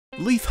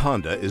Leith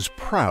Honda is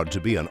proud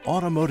to be an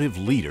automotive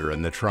leader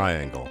in the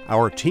Triangle.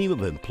 Our team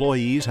of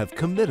employees have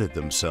committed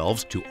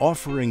themselves to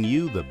offering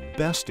you the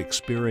best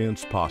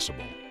experience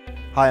possible.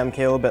 Hi, I'm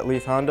Caleb at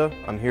Leith Honda.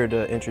 I'm here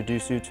to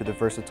introduce you to the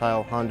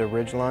versatile Honda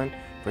Ridgeline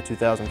for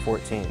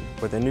 2014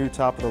 with a new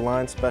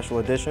top-of-the-line special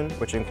edition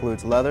which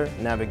includes leather,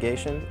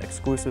 navigation,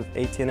 exclusive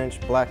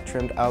 18-inch black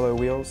trimmed alloy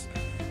wheels,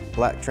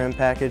 black trim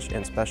package,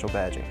 and special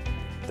badging.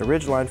 The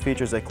Ridgeline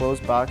features a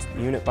closed-box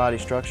unit body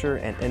structure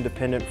and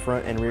independent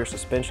front and rear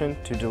suspension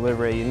to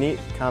deliver a unique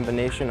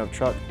combination of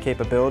truck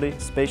capability,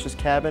 spacious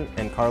cabin,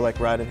 and car-like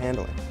ride and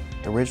handling.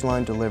 The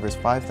Ridgeline delivers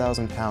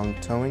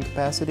 5,000-pound towing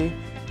capacity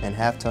and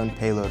half-ton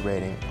payload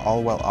rating,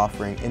 all while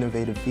offering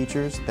innovative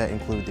features that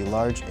include the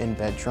large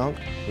in-bed trunk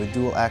with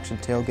dual-action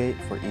tailgate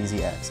for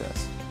easy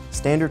access.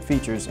 Standard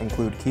features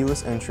include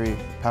keyless entry,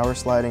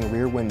 power-sliding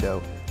rear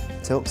window,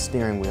 tilt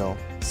steering wheel,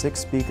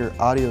 6-speaker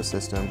audio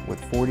system with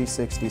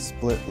 40/60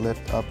 split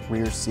lift-up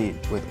rear seat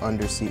with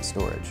under-seat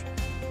storage.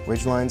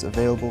 Ridgeline's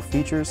available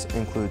features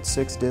include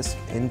 6-disc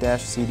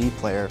in-dash CD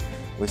player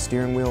with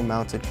steering wheel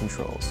mounted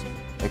controls,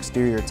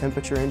 exterior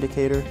temperature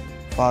indicator,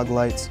 fog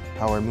lights,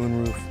 power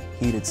moonroof,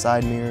 heated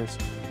side mirrors,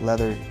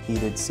 leather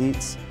heated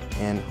seats,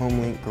 and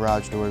Homelink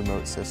Garage door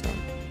remote system.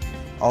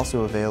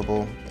 Also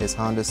available is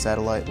Honda's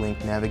satellite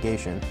link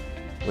navigation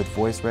with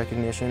voice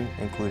recognition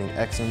including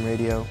XM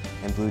radio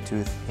and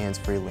Bluetooth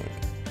hands-free link.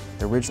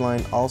 The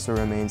Ridgeline also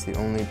remains the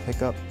only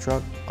pickup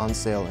truck on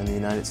sale in the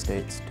United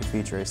States to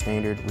feature a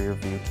standard rear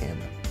view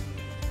camera.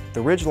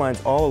 The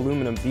Ridgeline's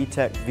all-aluminum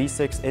VTEC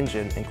V6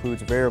 engine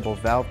includes variable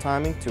valve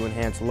timing to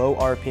enhance low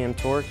RPM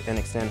torque and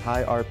extend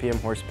high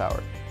RPM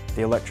horsepower.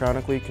 The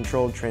electronically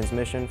controlled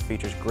transmission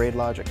features grade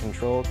logic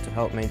control to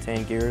help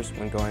maintain gears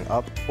when going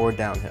up or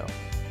downhill.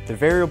 The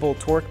variable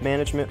torque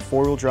management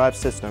four-wheel drive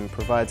system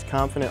provides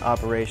confident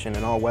operation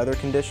in all weather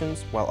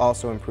conditions while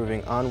also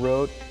improving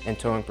on-road and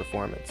towing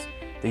performance.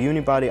 The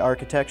unibody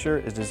architecture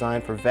is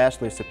designed for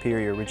vastly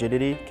superior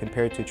rigidity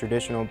compared to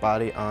traditional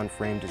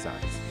body-on-frame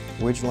designs.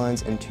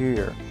 Ridgeline's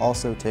interior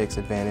also takes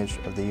advantage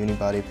of the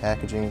unibody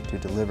packaging to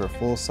deliver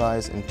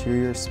full-size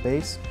interior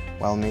space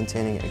while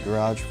maintaining a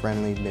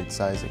garage-friendly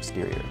mid-size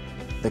exterior.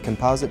 The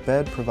composite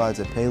bed provides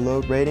a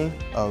payload rating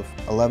of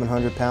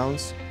 1,100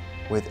 pounds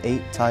with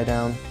 8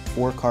 tie-down,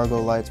 4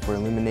 cargo lights for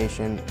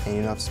illumination, and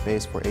enough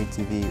space for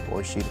ATV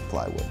or sheeted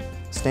plywood.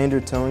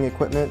 Standard towing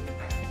equipment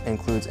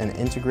includes an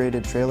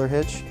integrated trailer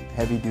hitch,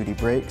 heavy-duty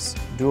brakes,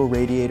 dual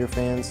radiator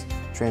fans,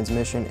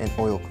 transmission, and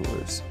oil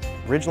coolers.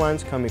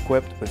 Ridgelines come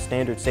equipped with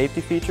standard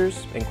safety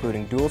features,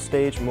 including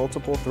dual-stage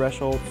multiple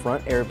threshold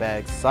front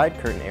airbags, side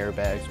curtain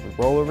airbags with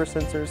rollover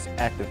sensors,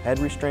 active head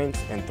restraints,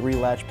 and 3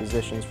 latch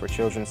positions for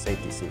children's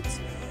safety seats.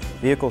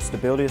 Vehicle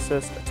stability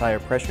assist, a tire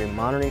pressure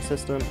monitoring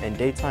system, and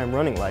daytime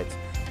running lights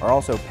are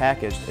also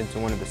packaged into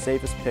one of the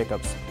safest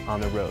pickups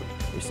on the road,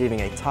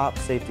 receiving a top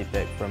safety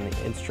pick from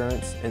the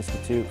Insurance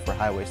Institute for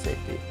Highway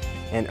Safety,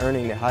 and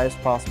earning the highest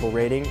possible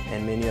rating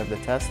in many of the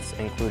tests,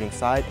 including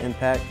side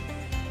impact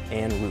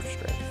and roof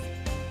strength.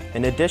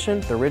 In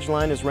addition, the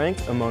Ridgeline is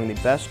ranked among the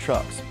best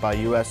trucks by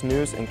U.S.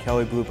 News and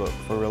Kelley Blue Book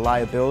for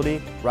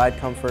reliability, ride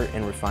comfort,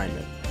 and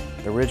refinement.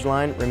 The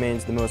Ridgeline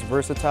remains the most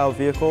versatile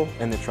vehicle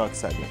in the truck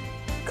segment.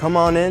 Come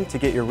on in to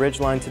get your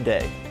Ridgeline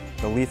today.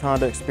 The Leith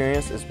Honda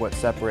experience is what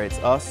separates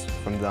us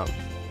from them.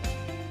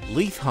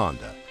 Leith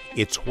Honda,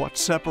 it's what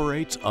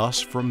separates us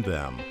from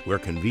them. We're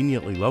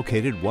conveniently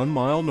located 1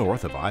 mile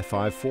north of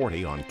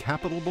I-540 on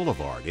Capitol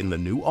Boulevard in the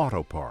new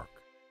Auto Park.